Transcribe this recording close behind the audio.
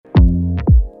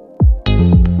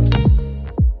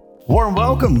Warm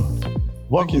welcome.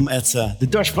 Welcome at the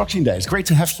Dutch Blockchain Day. It's great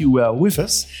to have you with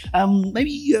us.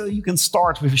 Maybe you can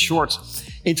start with a short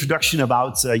introduction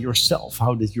about yourself.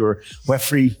 How did your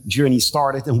Web3 journey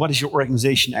started and what is your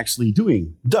organization actually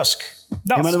doing? Dusk.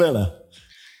 Emanuele.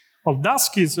 Well,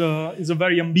 Dusk is a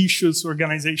very ambitious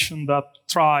organization that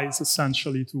tries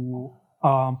essentially to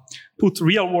put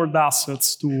real-world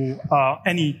assets to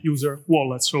any user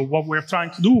wallet. So what we're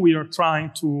trying to do, we are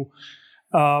trying to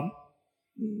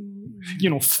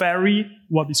ferry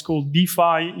what is called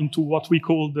DeFi into what we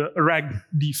call the Reg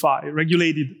DeFi,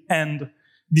 regulated and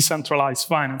decentralized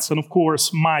finance. And of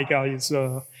course, MiCA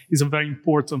is a very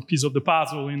important piece of the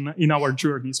puzzle in our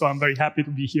journey. So I'm very happy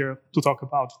to be here to talk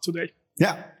about it today.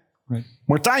 Yeah. Right.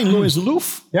 Martijn, Loyens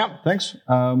Loeff. Yeah, thanks.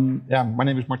 My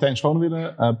name is Martijn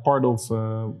Schoonewille, part of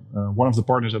one of the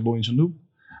partners at Loyens Loeff.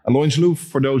 Loyens Loeff,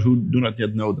 for those who do not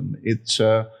yet know them, it's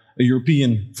a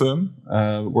European firm.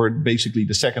 We're basically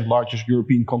the second largest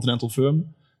European continental firm,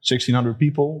 1,600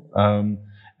 people.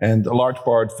 And a large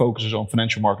part focuses on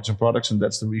financial markets and products. And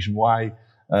that's the reason why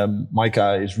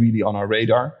MiCA is really on our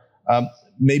radar.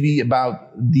 Maybe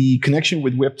about the connection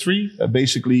with Web3.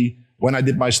 Basically, when I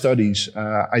did my studies,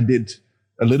 I did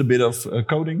a little bit of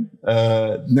coding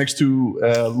next to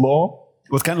law.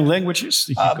 What kind of languages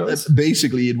did you code?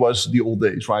 Basically, it was the old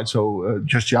days, right? So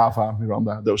just Java,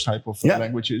 Miranda, those type of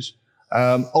languages.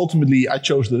 Ultimately, I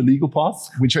chose the legal path,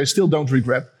 which I still don't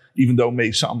regret, even though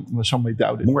some may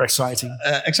doubt it. More exciting.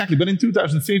 Exactly. But in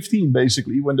 2015,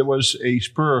 basically, when there was a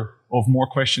spur of more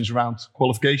questions around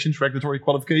qualifications, regulatory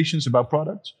qualifications about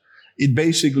products, it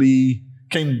basically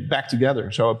came back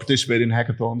together. So I participated in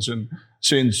hackathons and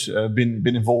since been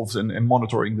involved in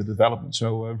monitoring the development.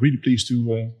 So really pleased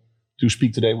to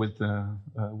speak today with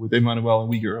Emanuele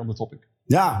and Wieger on the topic.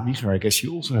 Yeah, Wieger, I guess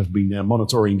you also have been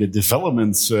monitoring the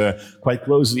developments quite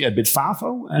closely at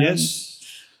Bitvavo. Yes.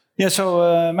 Yeah,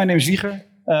 so my name is Wieger.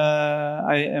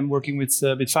 I am working with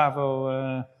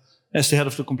Bitvavo as the head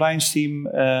of the compliance team.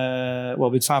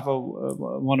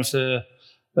 Bitvavo, one of the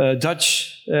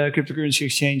Dutch cryptocurrency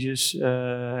exchanges,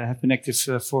 have been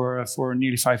active for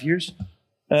nearly 5 years.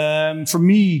 For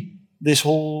me, this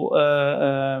whole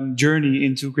journey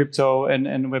into crypto and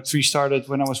Web3 started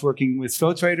when I was working with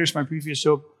Flow Traders, my previous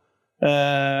job.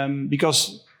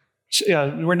 Because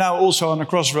we're now also on a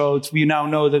crossroad. We now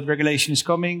know that regulation is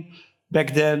coming.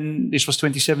 Back then, this was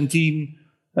 2017,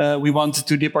 we wanted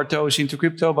to dip our toes into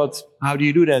crypto, but how do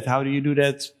you do that? How do you do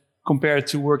that compared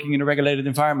to working in a regulated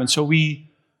environment? So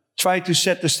we try to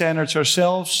set the standards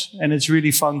ourselves, and it's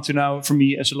really fun to now, for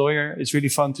me as a lawyer, it's really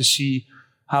fun to see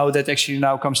how that actually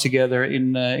now comes together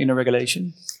in a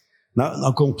regulation.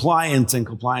 Now compliance and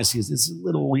compliance is a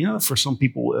little, for some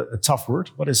people a tough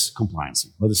word. What is compliance?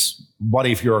 What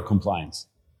if you're compliant?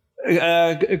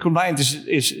 Compliance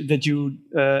is that you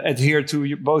adhere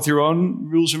to both your own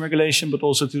rules and regulation, but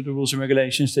also to the rules and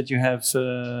regulations that you have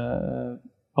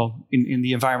in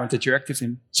the environment that you're active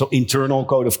in. So internal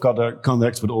code of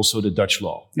conduct, but also the Dutch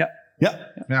law. Yeah.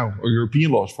 Now, or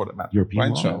European laws for that matter.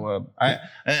 European law. So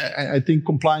I think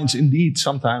compliance indeed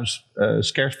sometimes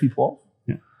scares people off.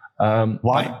 Yeah.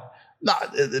 Why?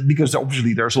 Because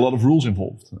obviously there's a lot of rules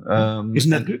involved.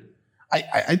 Isn't that good?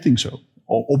 I think so.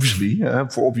 Obviously,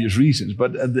 for obvious reasons.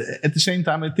 But at the same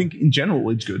time, I think in general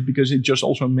it's good because it just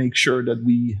also makes sure that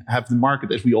we have the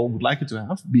market as we all would like it to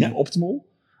have, being optimal,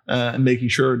 and making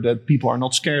sure that people are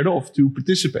not scared off to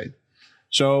participate.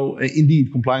 So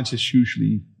indeed, compliance is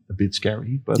usually a bit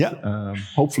scary, but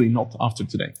hopefully not after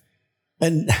today.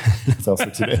 And not after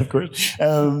today, of course.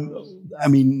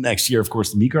 Next year, of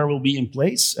course, the MiCA will be in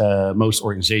place. Most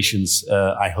organizations,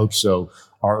 I hope so,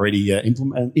 are already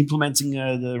implementing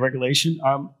the regulation.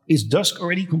 Is Dusk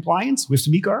already compliant with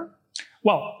the MiCA?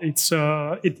 Well, it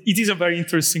is a very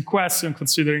interesting question,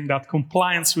 considering that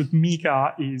compliance with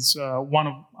MiCA is one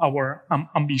of our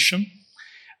ambition.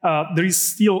 There is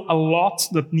still a lot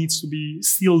that needs to be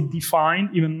still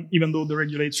defined, even though the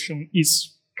regulation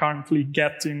is currently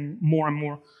getting more and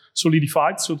more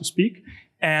solidified, so to speak.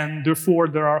 And therefore,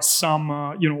 there are some,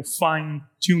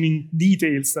 fine-tuning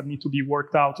details that need to be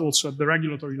worked out also at the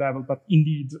regulatory level. But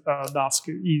indeed, Dusk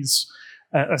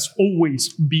has always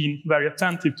been very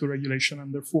attentive to regulation,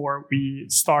 and therefore we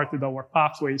started our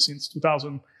pathway since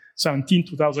 2017,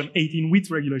 2018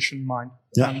 with regulation in mind.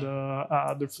 Yeah.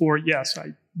 And therefore, yes,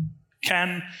 I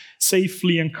can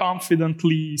safely and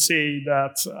confidently say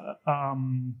that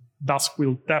Dusk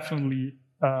will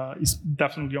is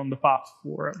definitely on the path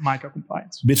for MiCA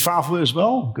compliance. Bitvavo as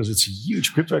well, because it's a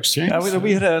huge crypto exchange.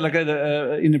 We had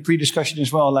in a pre-discussion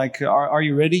as well, are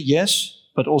you ready? Yes,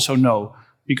 but also no.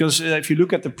 Because if you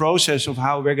look at the process of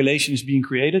how regulation is being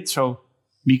created, so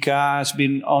MiCA has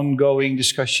been ongoing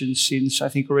discussions since I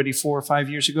think already 4 or 5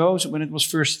 years ago, so when it was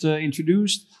first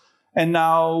introduced. And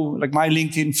now, like my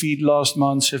LinkedIn feed last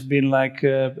months have been like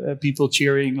people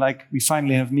cheering, like we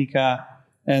finally have MiCA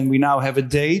and we now have a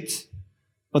date.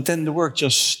 But then the work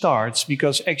just starts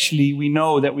because actually we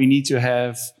know that we need to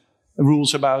have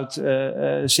rules about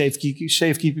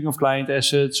safekeeping of client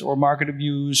assets or market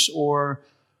abuse, or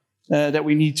that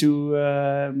we need to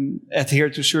adhere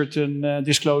to certain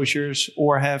disclosures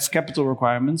or have capital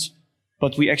requirements.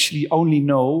 But we actually only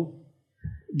know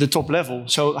the top level.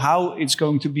 So how it's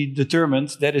going to be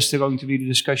determined, that is going to be the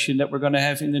discussion that we're going to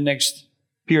have in the next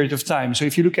period of time. So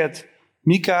if you look at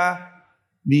MiCA,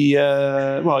 the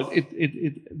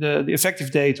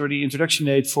effective date or the introduction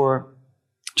date for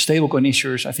stablecoin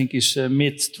issuers, I think, is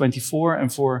mid-24,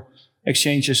 and for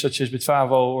exchanges such as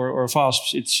Bitvavo or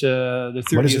VASPs, it's the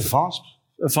 30th. What is a VASP?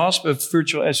 A VASP, a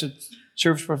virtual asset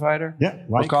service provider. Yeah,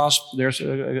 right. Or CASP, there's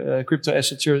a crypto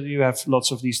asset service. You have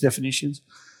lots of these definitions.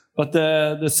 But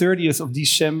the 30th of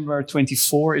December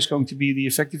 24 is going to be the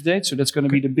effective date. So that's going to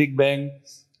be the big bang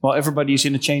while everybody is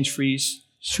in a change freeze.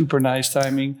 Super nice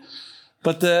timing.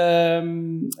 But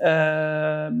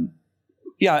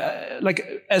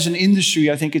like as an industry,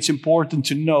 I think it's important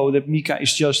to know that MiCA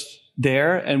is just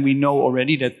there. And we know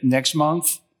already that next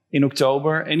month in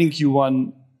October and in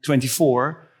Q1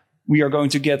 24, we are going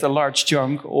to get a large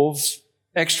chunk of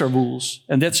extra rules.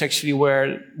 And that's actually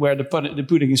where the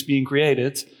pudding is being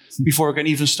created before we can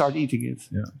even start eating it.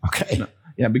 Yeah. Okay. No.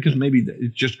 Yeah, because maybe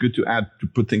it's just good to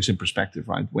put things in perspective,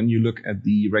 right? When you look at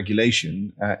the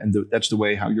regulation, that's the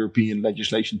way how European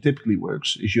legislation typically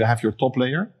works, is you have your top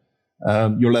layer,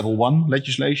 your level 1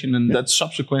 legislation, and that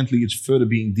subsequently it's further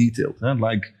being detailed.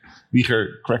 Like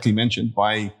Wieger correctly mentioned,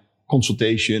 by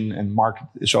consultation and market.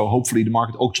 So hopefully the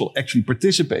market also actually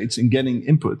participates in getting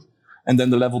input. And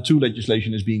then the level 2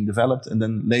 legislation is being developed. And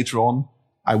then later on,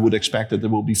 I would expect that there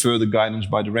will be further guidance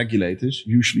by the regulators,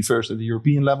 usually first at the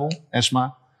European level,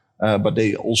 ESMA. But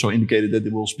they also indicated that they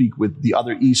will speak with the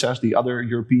other ESAs, the other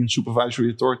European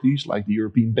supervisory authorities, like the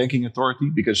European Banking Authority,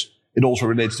 because it also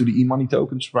relates to the e-money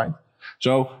tokens, right?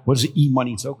 So what is the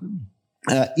e-money token?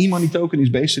 E-money token is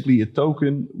basically a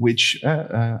token which,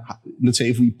 let's say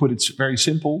if we put it very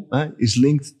simple, is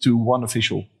linked to one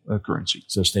official currency.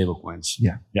 So stable coins.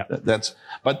 Yeah. That's,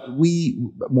 but we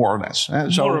more or less.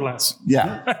 So, more or less.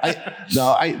 Yeah.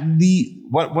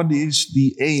 What is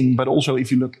the aim? But also,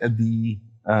 if you look at the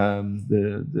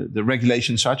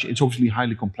regulation such, it's obviously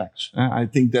highly complex. I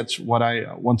think that's what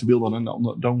I want to build on, and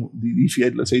don't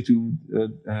deviate, let's say, to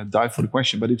dive for the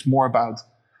question. But it's more about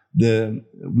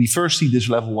we first see this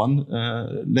level 1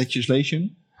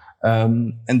 legislation,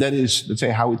 and that is, let's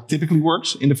say, how it typically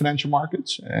works in the financial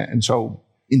markets. And so,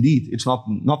 indeed, it's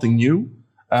nothing new.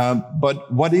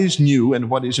 But what is new and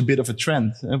what is a bit of a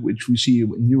trend, which we see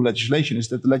in new legislation, is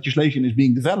that the legislation is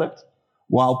being developed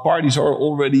while parties are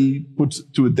already put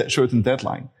to a certain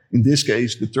deadline. In this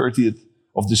case, the 30th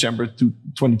of December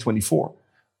 2024,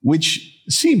 which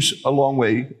seems a long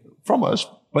way from us,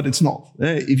 but it's not.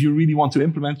 If you really want to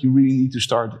implement, you really need to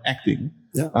start acting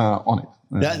on it.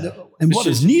 And what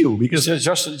is new? Because it's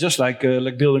just like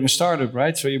building a startup,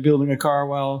 right? So you're building a car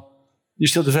while you're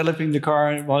still developing the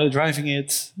car, while you're driving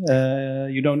it.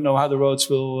 You don't know how the roads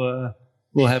will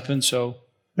happen. So.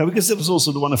 No, because that was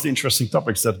also one of the interesting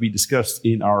topics that we discussed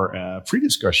in our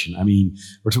pre-discussion. I mean,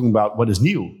 we're talking about what is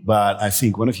new, but I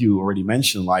think one of you already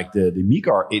mentioned, like the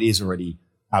MiCA, it is already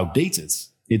outdated.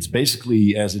 It's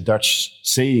basically, as a Dutch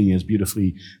saying is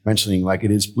beautifully mentioning, like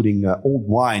it is putting old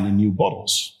wine in new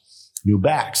bottles, new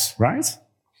bags, right?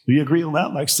 Do you agree on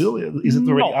that? Like still, is it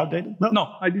already outdated?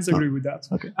 No, I disagree with that.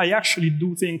 Okay. I actually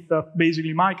do think that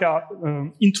basically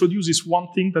MiCA introduces one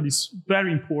thing that is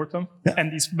very important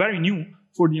and is very new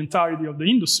for the entirety of the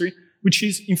industry, which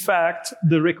is, in fact,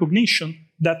 the recognition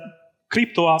that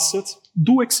crypto assets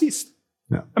do exist.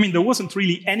 Yeah. I mean, there wasn't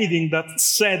really anything that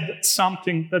said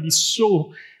something that is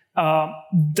so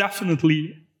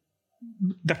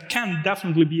that can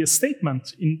definitely be a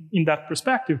statement in that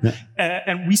perspective. Yeah.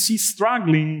 And we see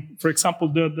struggling, for example,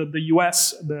 the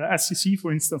US, the SEC,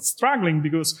 for instance, struggling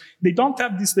because they don't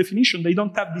have this definition, they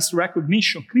don't have this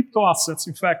recognition. Crypto assets,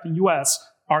 in fact, in US,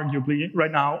 arguably,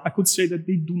 right now, I could say that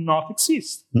they do not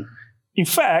exist. Mm. In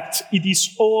fact, it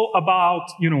is all about,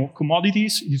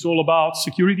 commodities. It is all about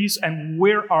securities. And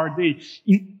where are they?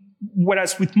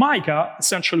 Whereas with MiCA,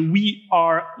 essentially, we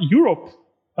are Europe,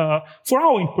 for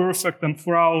how imperfect and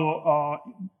for how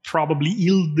probably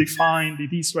ill-defined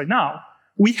it is right now.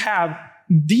 We have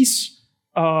this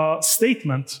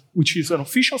statement, which is an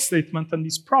official statement, and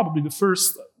is probably the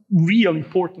first real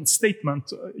important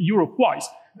statement Europe-wise,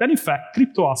 that in fact,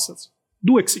 crypto assets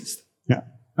do exist. Yeah.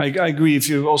 I agree. If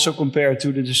you also compare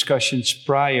to the discussions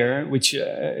prior, which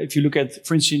if you look at,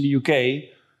 for instance, in the UK,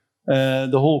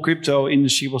 the whole crypto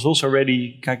industry was also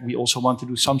ready. We also want to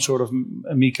do some sort of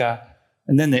MiCA.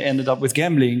 And then they ended up with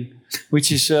gambling,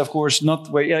 which is, of course,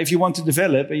 not where, if you want to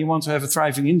develop and you want to have a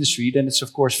thriving industry, then it's,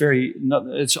 of course,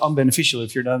 it's unbeneficial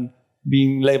if you're then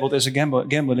being labeled as a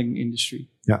gambling industry.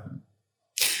 Yeah.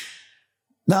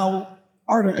 Now,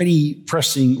 are there any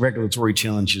pressing regulatory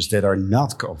challenges that are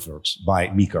not covered by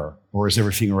MiCA, or is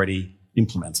everything already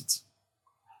implemented?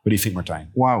 What do you think, Martijn?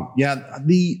 Wow. Yeah,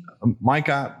 the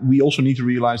MiCA, we also need to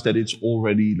realize that it's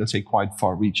already, let's say, quite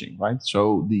far-reaching, right?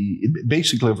 So it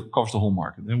basically covers the whole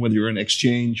market. And whether you're an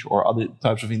exchange or other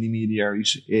types of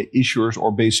intermediaries, issuers,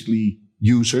 or basically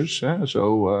users,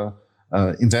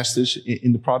 investors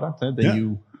in the product, then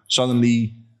you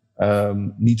suddenly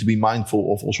need to be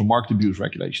mindful of also market abuse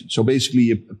regulation. So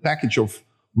basically a package of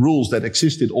rules that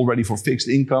existed already for fixed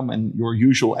income and your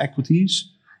usual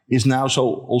equities is now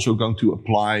also going to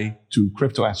apply to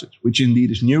crypto assets, which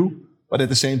indeed is new, but at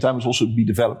the same time is also to be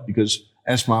developed, because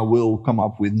ESMA will come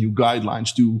up with new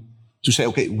guidelines to say,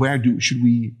 okay, where should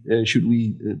we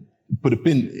put a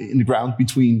pin in the ground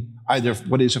between either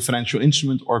what is a financial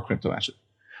instrument or a crypto asset.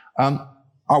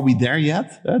 Are we there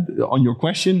yet? On your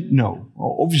question, no.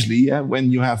 Obviously,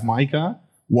 when you have MiCA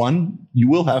 1, you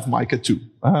will have MiCA 2.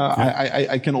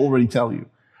 I can already tell you.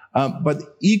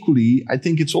 But equally, I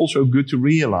think it's also good to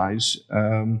realize,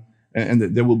 and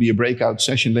there will be a breakout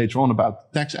session later on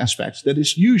about tax aspects that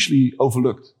is usually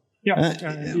overlooked. Yeah,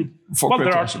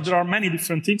 there are many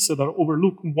different things that are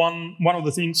overlooked. One of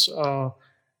the things,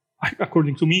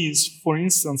 according to me, is, for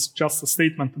instance, just a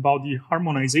statement about the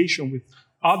harmonization with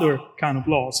other kind of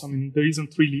laws. I mean, there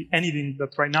isn't really anything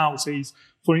that right now says,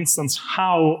 for instance,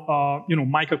 how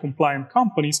MiCA compliant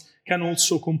companies can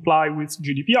also comply with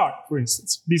GDPR, for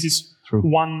instance. This is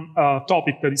one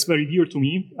topic that is very dear to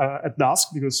me at Dusk,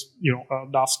 because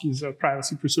Dusk is a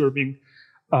privacy preserving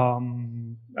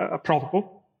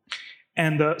protocol.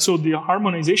 And so the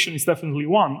harmonization is definitely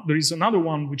one. There is another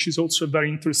one, which is also a very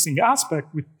interesting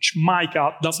aspect, which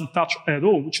MiCA doesn't touch at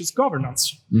all, which is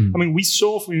governance. I mean, we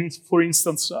saw, for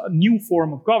instance, a new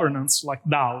form of governance like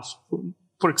DAOs,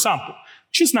 for example,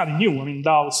 which is not new. I mean,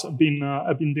 DAOs have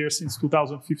been there since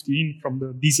 2015 from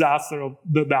the disaster of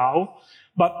the DAO.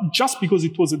 But just because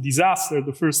it was a disaster,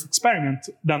 the first experiment,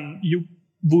 then you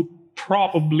would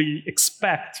probably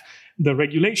expect the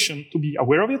regulation to be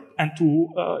aware of it and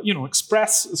to,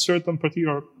 express a certain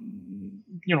particular,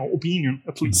 opinion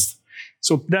at least.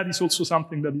 So that is also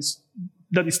something that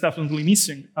is definitely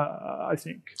missing, I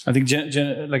think. I think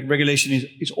regulation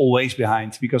is always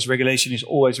behind, because regulation is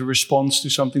always a response to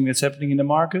something that's happening in the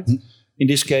market. In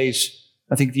this case,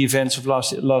 I think the events of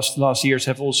last years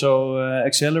have also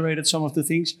accelerated some of the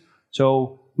things.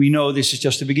 So we know this is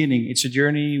just the beginning. It's a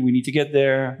journey. We need to get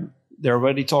there. There are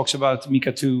already talks about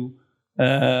MiCA 2.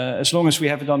 As long as we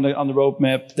have it on the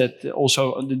roadmap, that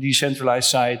also on the decentralized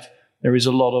side, there is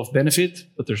a lot of benefit,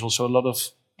 but there's also a lot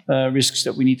of risks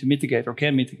that we need to mitigate or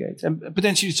can mitigate. And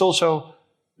potentially it's also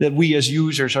that we as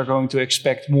users are going to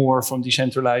expect more from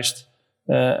decentralized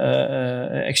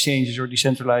exchanges or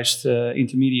decentralized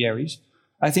intermediaries.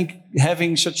 I think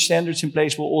having such standards in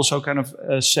place will also kind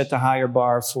of set a higher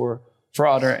bar for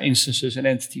other instances and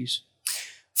entities.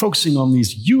 Focusing on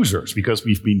these users, because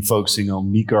we've been focusing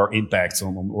on MiCA impact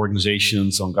on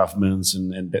organizations, on governments,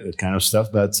 and that kind of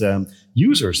stuff. But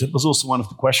users, that was also one of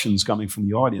the questions coming from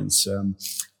the audience.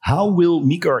 How will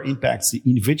MiCA impact the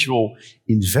individual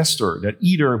investor that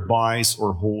either buys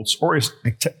or holds or is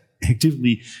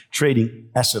actively trading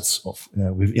assets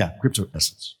crypto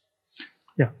assets?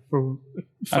 Yeah,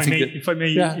 if I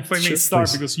may start,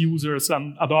 please. Because users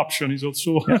and adoption is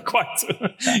also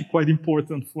quite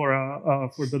important for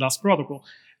the Dusk protocol.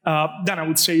 Then I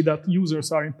would say that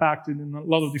users are impacted in a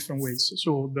lot of different ways.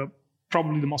 So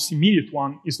probably the most immediate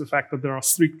one is the fact that there are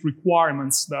strict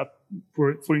requirements that,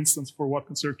 for instance, for what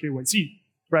concerns KYC,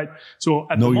 right? So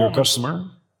at know your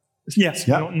customer. Yes,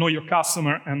 know your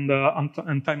customer and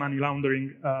anti-money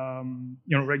laundering,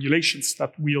 regulations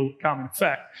that will come in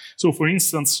effect. So, for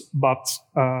instance, but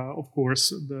of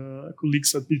course, the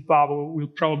colleagues at Bitvavo will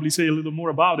probably say a little more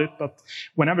about it. But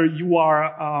whenever you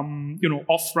are,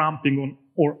 off-ramping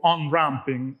or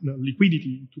on-ramping the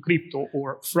liquidity to crypto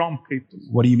or from crypto.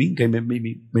 What do you mean? Can you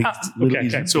maybe make it a little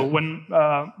easier? Okay. So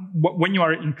when you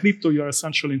are in crypto, you are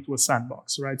essentially into a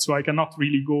sandbox, right? So I cannot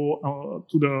really go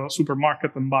to the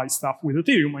supermarket and buy stuff with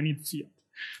Ethereum. I need fiat.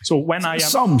 So when I am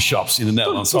some shops in the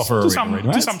Netherlands offer to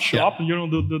some shop, Yeah.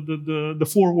 the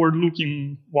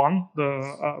forward-looking one,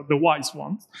 the wise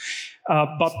one.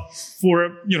 But for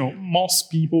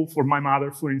most people, for my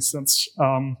mother, for instance,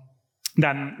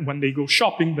 then when they go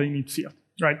shopping, they need fiat,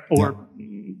 right? Or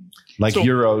like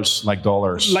euros, like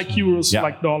dollars,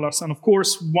 like dollars. And of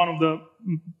course, one of the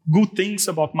good things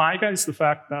about MiCA is the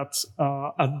fact that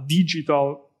a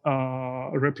digital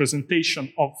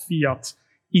representation of fiat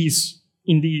is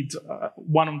indeed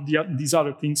one of these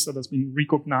other things that has been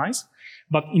recognized.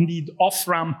 But indeed,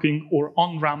 off-ramping or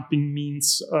on-ramping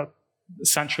means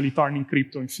essentially turning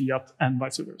crypto in fiat and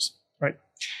vice versa, right?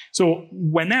 So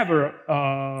whenever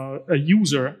a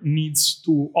user needs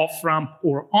to off-ramp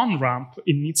or on-ramp,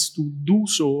 it needs to do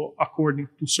so according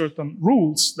to certain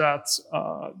rules that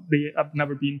they have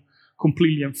never been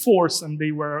completely enforced, and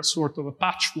they were sort of a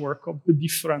patchwork of the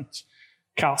different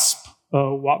CASP,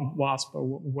 WASP,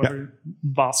 or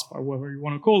VASP, or whatever you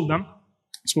want to call them.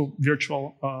 So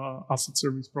virtual asset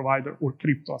service provider or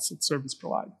crypto asset service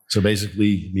provider. So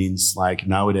basically it means like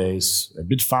nowadays,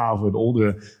 Bitvavo and all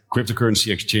the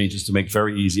cryptocurrency exchanges, to make it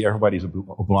very easy, everybody's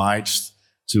obliged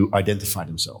to identify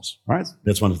themselves, right?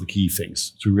 That's one of the key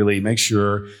things, to really make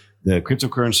sure the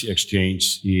cryptocurrency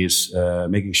exchange is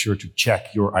making sure to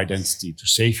check your identity, to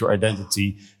save your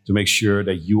identity, to make sure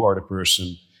that you are the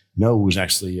person who's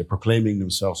actually proclaiming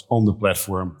themselves on the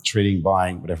platform, trading,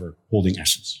 buying, whatever, holding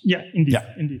assets. Yeah, indeed.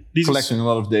 This collecting a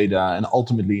lot of data, and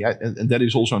ultimately, and that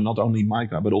is also not only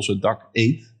MiCA, but also DAC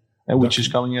 8, which is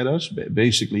coming at us.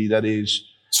 Basically, that is...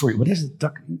 Sorry, what is it?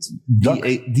 DAC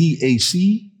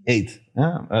 8.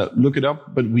 Look it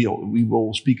up, but we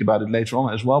will speak about it later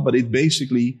on as well. But it's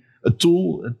basically a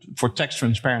tool for tax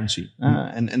transparency.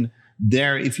 And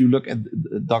there, if you look at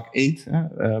DAC 8,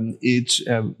 it's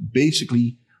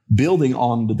basically building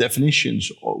on the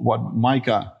definitions of what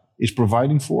MiCA is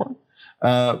providing for,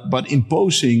 but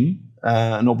imposing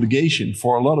an obligation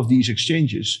for a lot of these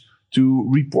exchanges to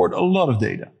report a lot of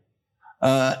data.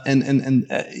 But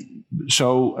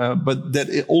that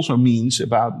it also means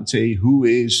about, let's say, who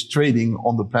is trading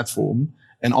on the platform,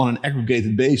 and on an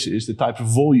aggregated basis, the type of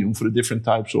volume for the different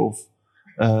types of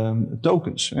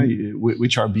tokens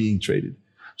which are being traded.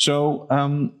 So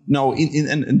and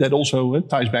that also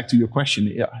ties back to your question.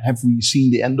 Have we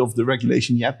seen the end of the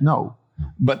regulation yet? No,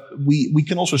 but we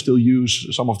can also still use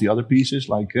some of the other pieces,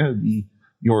 like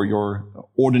your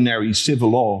ordinary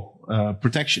civil law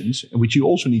protections, which you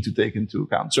also need to take into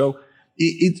account. So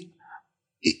it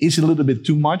is a little bit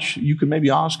too much. You can maybe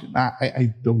ask.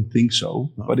 I don't think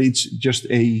so, but it's just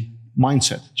a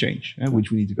mindset change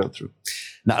which we need to go through.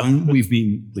 Now we've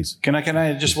been. Please, can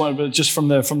I just from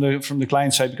the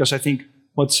client side, because I think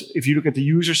if you look at the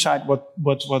user side, what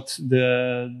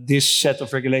this set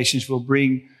of regulations will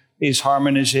bring is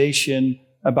harmonization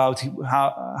about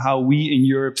how we in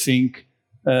Europe think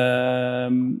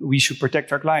we should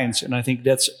protect our clients, and I think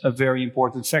that's a very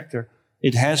important factor.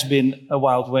 It has been a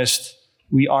Wild West.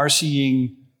 We are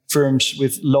seeing firms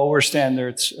with lower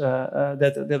standards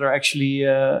that are actually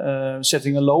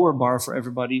setting a lower bar for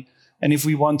everybody. And if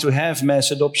we want to have mass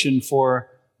adoption for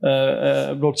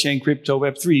blockchain, crypto,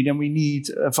 Web3, then we need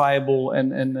a viable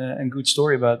and good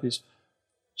story about this.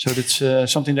 So that's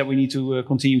something that we need to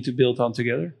continue to build on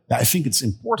together. I think it's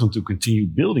important to continue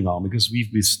building on, because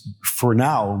for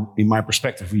now, in my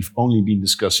perspective, we've only been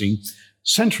discussing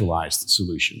centralized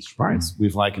solutions, right?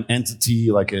 With like an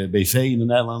entity, like a BV in the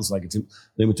Netherlands, like a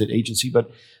limited agency.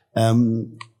 But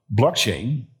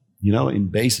blockchain, in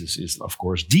basis is, of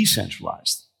course,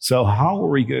 decentralized. So how are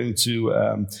we going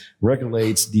to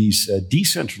regulate these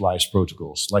decentralized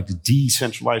protocols, like the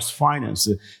decentralized finance,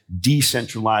 the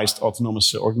decentralized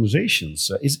autonomous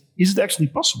organizations? Is it actually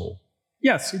possible?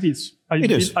 Yes, it is.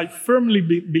 I firmly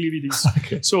believe it is.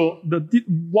 Okay. So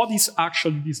what is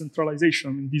actually decentralization?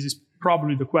 I mean, this is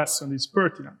probably the question that is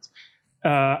pertinent.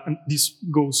 And this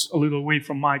goes a little away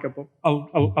from MiCA, but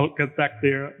I'll get back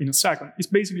there in a second. It's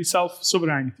basically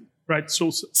self-sovereignty, right? So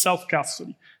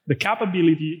self-custody. The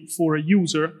capability for a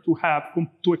user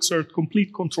to exert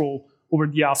complete control over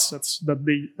the assets that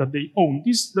they own.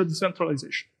 This is the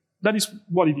decentralization. That is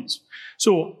what it is.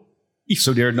 So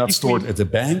they're not stored at the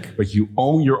bank, but you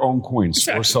own your own coins.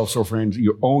 Exactly. Or self-sovereignty.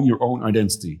 You own your own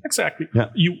identity. Exactly.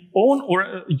 Yeah. You own,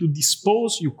 or you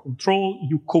dispose, you control,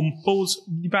 you compose,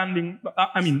 depending.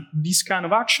 These kind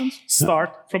of actions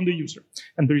start from the user.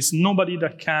 And there is nobody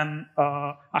that can,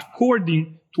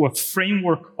 according to a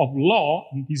framework of law,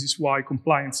 and this is why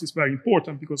compliance is very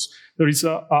important, because there is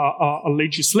a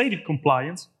legislative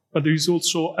compliance, but there is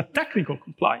also a technical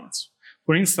compliance.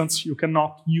 For instance, you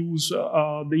cannot use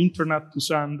the internet to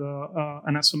send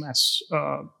an SMS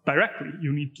directly.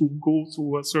 You need to go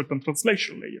through a certain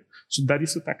translation layer. So that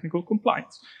is a technical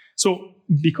compliance. So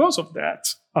because of that,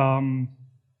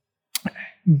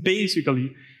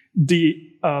 basically, the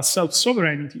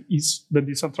self-sovereignty is the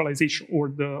decentralization, or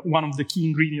one of the key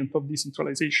ingredients of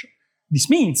decentralization. This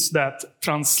means that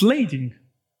translating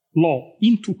law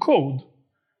into code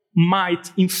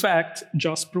might, in fact,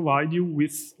 just provide you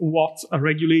with what a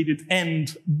regulated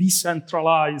and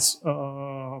decentralized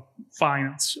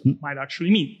finance might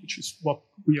actually mean, which is what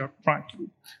we are trying to do.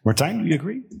 Martijn, do you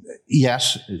agree?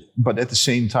 Yes, but at the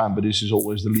same time, but this is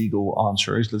always the legal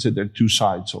answer, is let's say there are two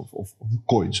sides of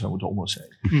coins, I would almost say,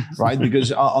 right? Because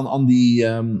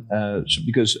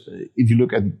because if you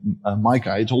look at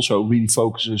MiCA, it also really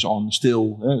focuses on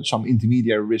still some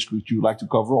intermediary risk which you like to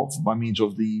cover off by means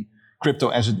of the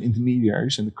crypto asset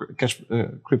intermediaries and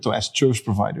the crypto asset service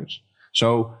providers.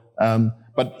 So,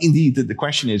 but indeed, the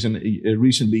question is, and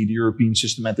recently the European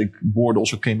Systematic Board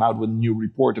also came out with a new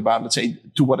report about, let's say,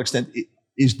 to what extent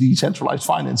is decentralized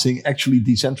financing actually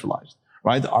decentralized,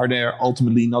 right? Are there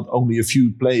ultimately not only a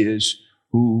few players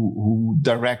who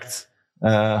direct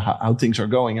how things are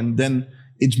going? And then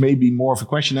it's maybe more of a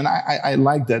question. And I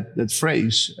like that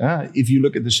phrase. If you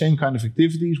look at the same kind of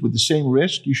activities with the same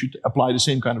risk, you should apply the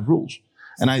same kind of rules.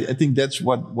 And I think that's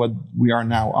what we are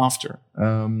now after.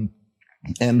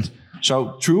 And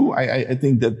so true, I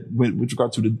think that with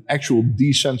regard to the actual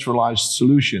decentralized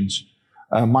solutions,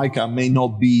 MiCA may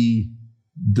not be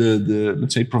the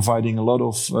let's say, providing a lot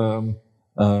of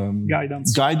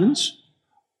guidance.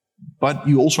 But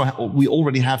we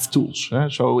already have tools.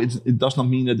 So it does not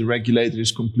mean that the regulator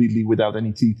is completely without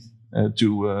any teeth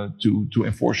to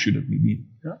enforce should it be needed.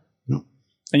 Yeah.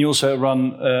 And you also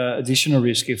run additional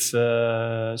risk if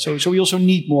so we also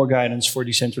need more guidance for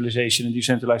decentralization and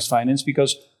decentralized finance,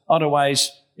 because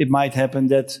otherwise it might happen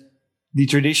that the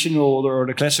traditional or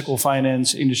the classical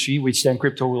finance industry, which then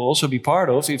crypto will also be part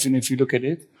of, even if you look at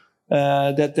it,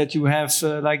 that you have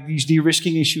like these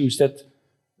de-risking issues that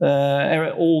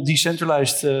all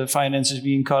decentralized finance is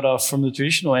being cut off from the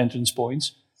traditional entrance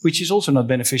points, which is also not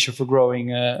beneficial for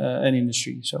growing an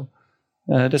industry. So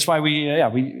that's why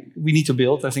we need to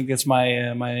build. I think that's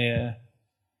my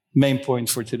main point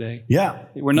for today. Yeah,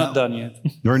 we're not done yet.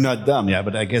 We're not done, yeah.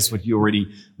 But I guess what you already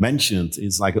mentioned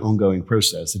is like an ongoing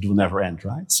process. It will never end,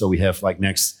 right? So we have like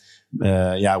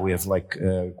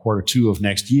quarter 2 of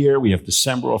next year. We have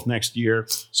December of next year.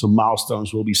 So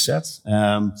milestones will be set.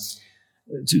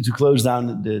 To close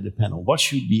down the panel, what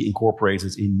should be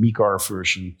incorporated in MiCA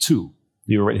version 2?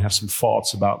 Do you already have some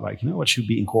thoughts about what should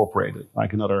be incorporated?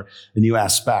 Like a new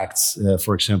aspects,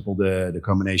 for example, the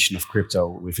combination of crypto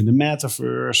within the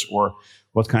metaverse, or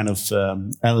what kind of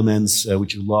elements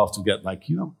would you love to get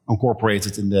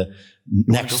incorporated in the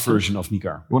next version of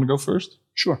MiCA? You want to go first?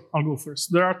 Sure, I'll go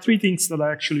first. There are 3 things that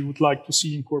I actually would like to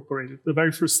see incorporated. The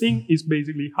very first thing is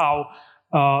basically how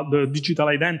the digital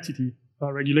identity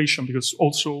regulation, because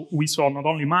also we saw not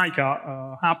only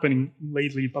MiCA happening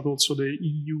lately, but also the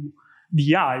EU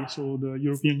DI, so the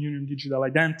European Union Digital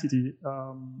Identity.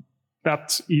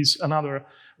 That is another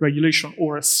regulation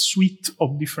or a suite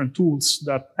of different tools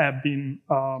that have been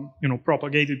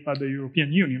propagated by the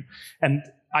European Union. And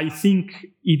I think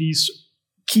it is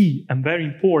key and very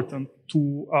important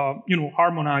to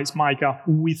harmonize MiCA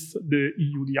with the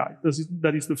EU DI.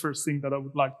 That is the first thing that I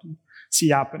would like to see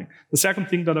happening. The second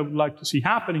thing that I would like to see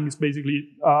happening is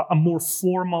basically a more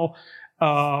formal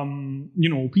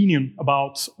opinion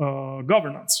about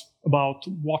governance, about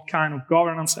what kind of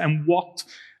governance and what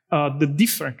the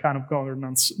different kind of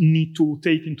governance need to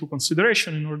take into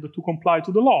consideration in order to comply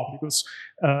to the law. Because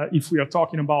if we are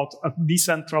talking about a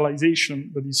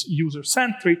decentralization that is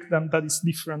user-centric, then that is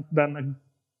different than a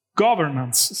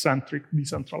governance-centric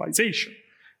decentralization.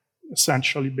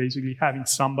 Essentially, basically having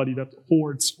somebody that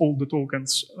hoards all the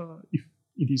tokens if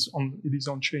it is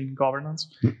on-chain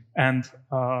governance and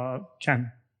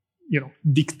can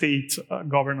dictate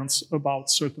governance about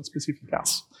certain specific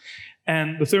assets.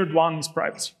 And the third one is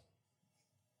privacy.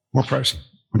 More privacy.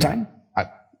 Martijn?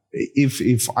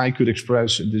 If I could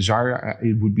express a desire,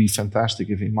 it would be fantastic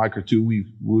if in MiCA 2 we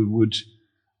would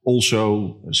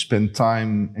also spend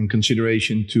time and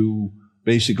consideration to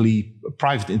basically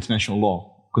private international law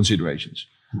considerations.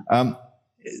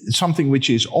 Something which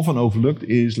is often overlooked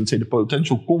is, let's say, the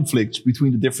potential conflicts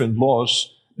between the different laws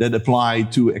that apply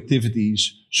to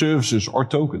activities, services, or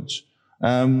tokens.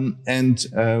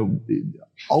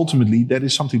 Ultimately, that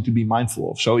is something to be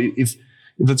mindful of. So if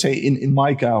let's say, in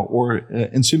MiCA or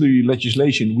ancillary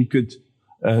legislation, we could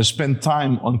spend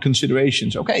time on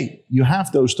considerations. Okay, you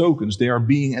have those tokens. They are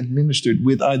being administered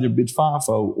with either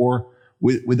Bitvavo or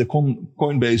with the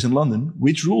Coinbase in London.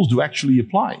 Which rules do actually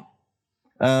apply?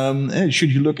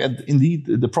 Should you look at indeed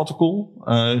the protocol?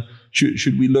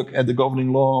 Should we look at the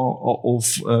governing law of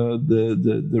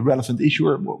the relevant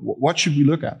issuer? What should we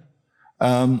look at?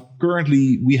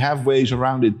 Currently, we have ways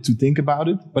around it to think about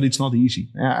it, but it's not easy.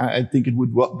 I think it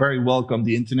would very welcome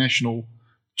the international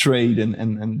trade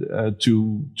and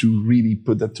to really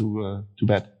put that to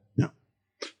bed. Yeah.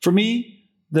 For me,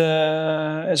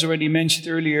 as already mentioned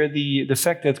earlier, the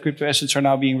fact that crypto assets are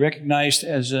now being recognized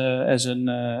as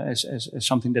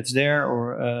something that's there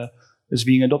or is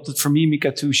being adopted, for me,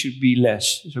 MiCA 2 should be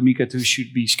less. So MiCA 2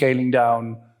 should be scaling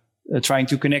down, trying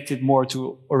to connect it more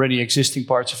to already existing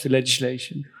parts of the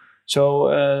legislation. So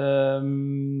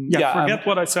forget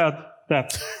what I said.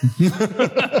 That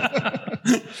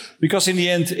because in the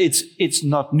end, it's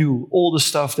not new. All the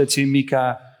stuff that's in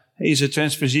MiCA is a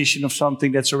transposition of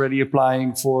something that's already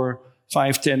applying for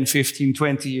 5, 10, 15,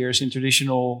 20 years in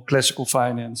traditional classical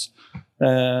finance.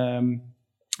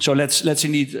 So let's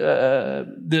indeed,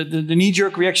 the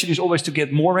knee-jerk reaction is always to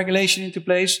get more regulation into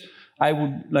place. I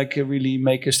would like to really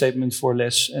make a statement for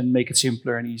less and make it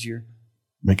simpler and easier.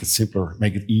 Make it simpler,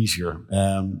 make it easier.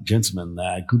 Gentlemen,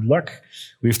 good luck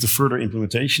with the further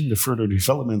implementation, the further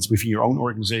developments within your own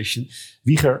organization.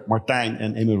 Wieger, Martijn,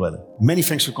 and Emanuele. Many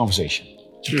thanks for the conversation.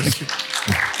 Cheers.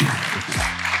 Thank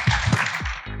you.